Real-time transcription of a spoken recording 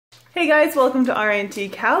Hey guys, welcome to our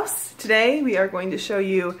Antique House. Today we are going to show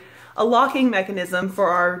you a locking mechanism for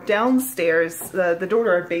our downstairs, the door to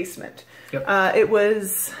our basement. Yep. It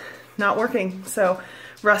was not working, so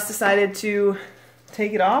Russ decided to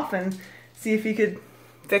take it off and see if he could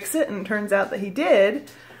fix it, and it turns out that he did.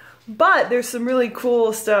 But there's some really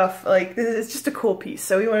cool stuff, like it's just a cool piece,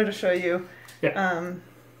 so we wanted to show you. Yeah.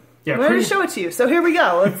 I'm going to show it to you. So here we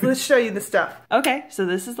go. Let's show you the stuff. Okay, so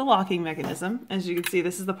this is the locking mechanism. As you can see,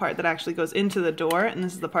 this is the part that actually goes into the door, and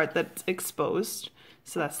this is the part that's exposed.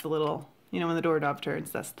 So that's the little, when the doorknob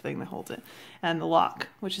turns, that's the thing that holds it. And the lock,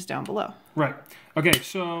 which is down below. Right. Okay,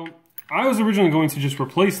 so I was originally going to just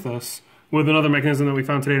replace this with another mechanism that we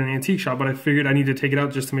found today in an antique shop, but I figured I need to take it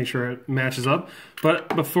out just to make sure it matches up.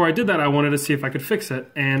 But before I did that, I wanted to see if I could fix it,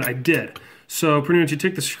 and I did. So pretty much you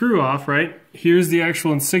take the screw off, right? Here's the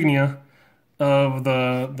actual insignia of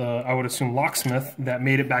the I would assume, locksmith that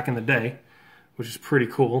made it back in the day, which is pretty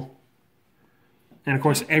cool. And of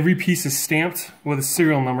course, every piece is stamped with a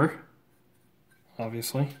serial number,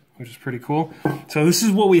 obviously, which is pretty cool. So this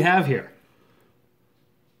is what we have here.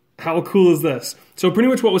 How cool is this? So pretty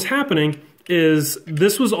much what was happening is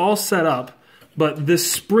this was all set up, but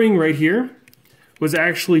this spring right here was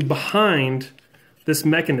actually behind this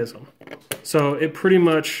mechanism. So it pretty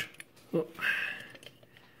much,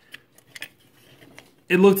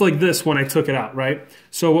 it looked like this when I took it out, right?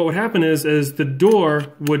 So what would happen is the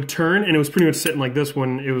door would turn, and it was pretty much sitting like this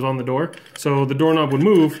when it was on the door. So the doorknob would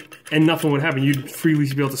move and nothing would happen. You'd freely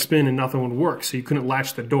be able to spin and nothing would work. So you couldn't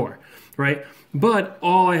latch the door, right? But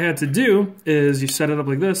all I had to do is you set it up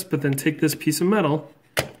like this, but then take this piece of metal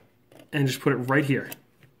and just put it right here.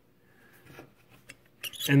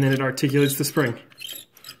 And then it articulates the spring.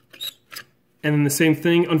 And then the same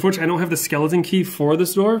thing, unfortunately I don't have the skeleton key for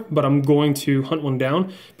this door, but I'm going to hunt one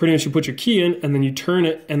down. Pretty much you put your key in, and then you turn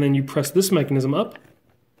it, and then you press this mechanism up,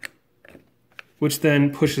 which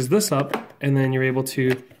then pushes this up, and then you're able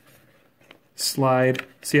to slide.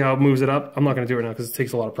 See how it moves it up? I'm not going to do it now because it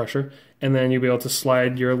takes a lot of pressure. And then you'll be able to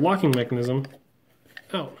slide your locking mechanism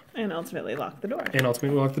out. And ultimately lock the door. And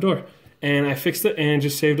ultimately lock the door. And I fixed it and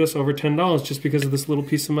just saved us over $10 just because of this little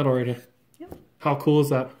piece of metal right here. Yep. How cool is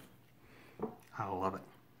that? I love it.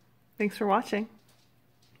 Thanks for watching.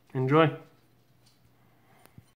 Enjoy.